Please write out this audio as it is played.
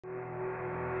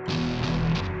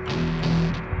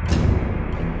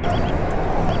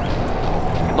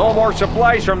No more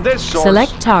supplies from this source.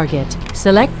 Select target.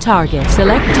 Select target.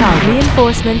 Select target.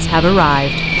 Reinforcements have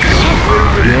arrived.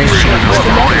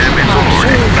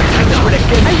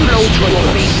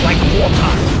 Like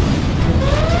water.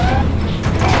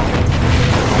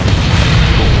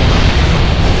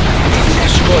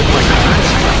 Destroyed my command.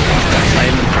 I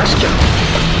am impressed, you.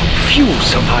 Few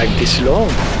survived this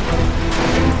long.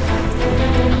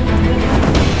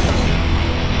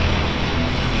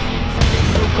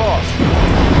 Course.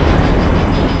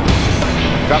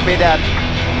 Copy that.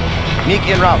 Meek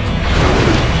en route.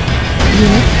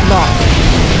 Unit lost.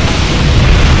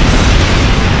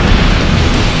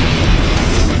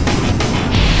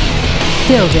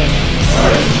 Building.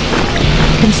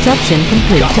 Construction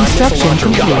complete. Construction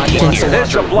complete. This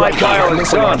supply fire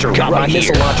is done. Got my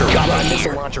missile launcher. Got my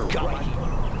missile launcher.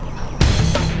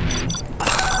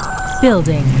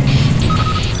 Building.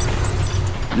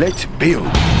 Let's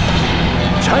build.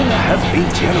 China has been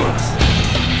generous.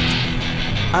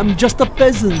 I'm just a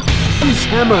peasant. This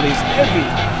hammer is heavy.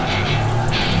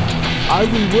 I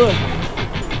will work.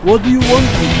 What do you want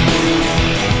to?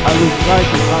 I will try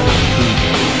to run out of food.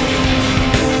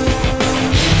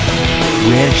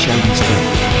 Where shall we start?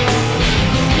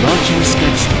 Launching a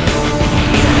scan station.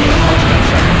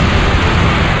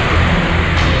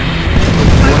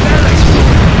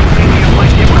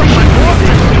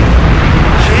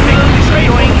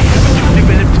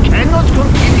 Cannot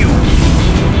continue.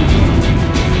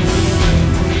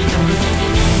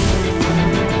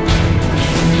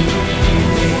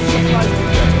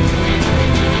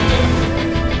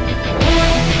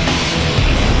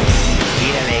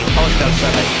 Postal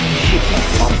service. Shipment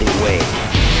on the way.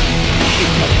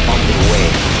 Shipment on the way.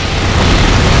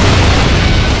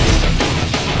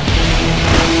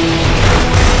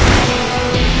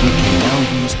 We can now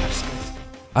use our skills.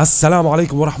 السلام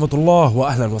عليكم ورحمة الله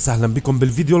وأهلا وسهلا بكم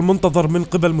بالفيديو المنتظر من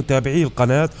قبل متابعي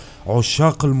القناة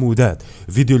عشاق المودات.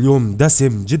 فيديو اليوم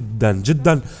دسم جدا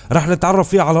جدا، رح نتعرف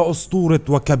فيه على أسطورة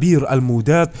وكبير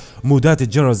المودات، مودات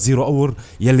الجنرال زيرو اور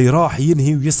يلي راح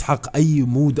ينهي ويسحق أي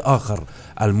مود آخر،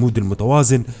 المود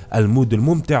المتوازن، المود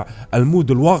الممتع،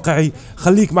 المود الواقعي.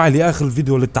 خليك معي لآخر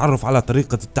الفيديو للتعرف على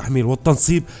طريقة التحميل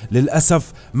والتنصيب.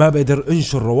 للأسف ما بقدر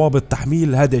انشر روابط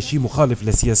تحميل، هذا شيء مخالف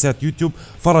لسياسات يوتيوب،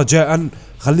 فرجاء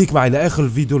خليك معي لآخر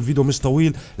الفيديو. الفيديو مش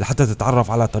طويل لحتى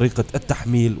تتعرف على طريقة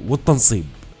التحميل والتنصيب.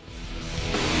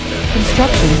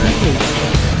 Construction complete.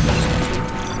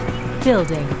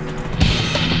 Building.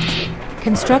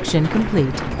 Construction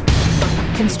complete.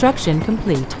 Construction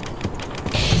complete.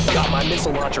 Got my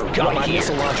missile launcher. Got my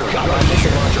missile launcher. Got my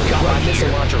missile launcher. Got my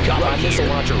missile launcher. Got my missile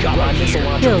launcher. Got my missile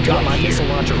launcher. Got my missile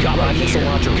launcher. Got my missile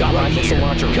launcher. Got my missile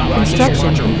launcher. Got my missile launcher.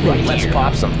 Construction complete. Let's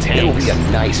pop some tanks. It'll be a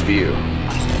nice view.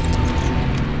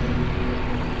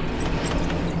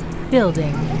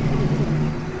 Building.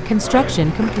 Construction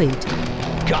complete.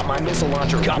 Got my missile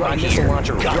launcher. Got my missile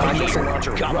launcher. Got my missile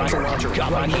launcher. Got my missile launcher.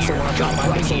 Got my missile launcher.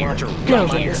 Got my missile launcher. Got my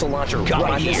missile launcher. Got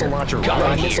my missile launcher. Got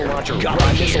my missile launcher. Got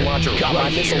my missile launcher. Got my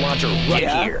missile launcher. Right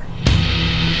here.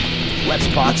 Let's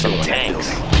pop some tanks.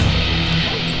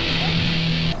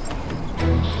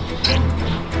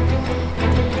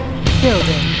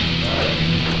 Building.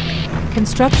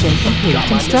 Construction complete.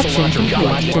 Construction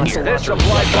complete. This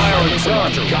supply fire is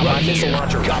done. Got my missile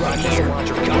launcher. Got my missile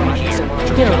launcher. Got my missile launcher.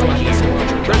 Building.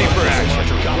 Ready for action.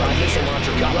 Got my missile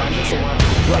launcher. Got my missile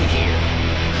launcher. Right here.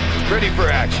 Ready for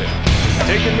action.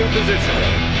 Take a new position.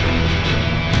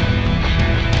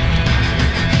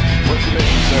 What's the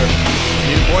mission, sir?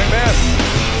 Need a point, man?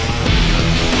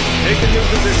 Take a new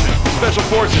position. Special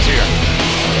forces here.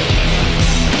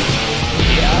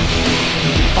 Yeah.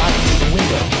 You can find it through the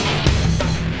window.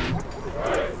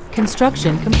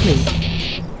 Construction complete.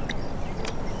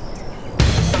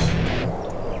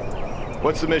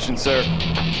 What's the mission, sir?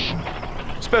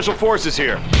 Special forces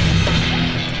here.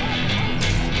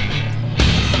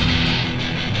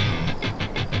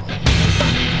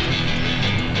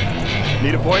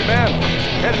 Need a point, man?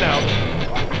 Heading out.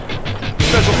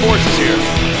 Special forces here.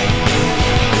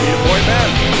 Need a point, man?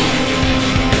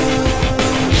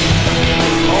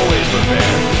 Always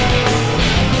prepared.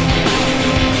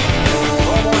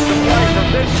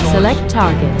 Select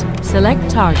target. Select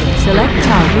target. Select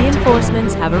target.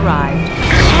 Reinforcements have arrived.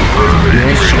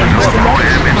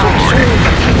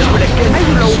 I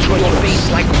blow through your face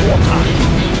like water.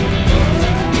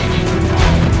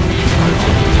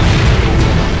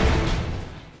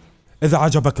 إذا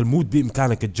عجبك المود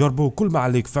بإمكانك تجربه، وكل ما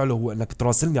عليك فعله هو أنك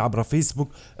تراسلني عبر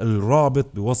فيسبوك، الرابط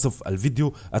بوصف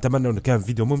الفيديو. أتمنى أنه كان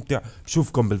فيديو ممتع.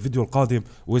 بشوفكم بالفيديو القادم،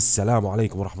 والسلام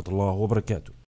عليكم ورحمة الله وبركاته.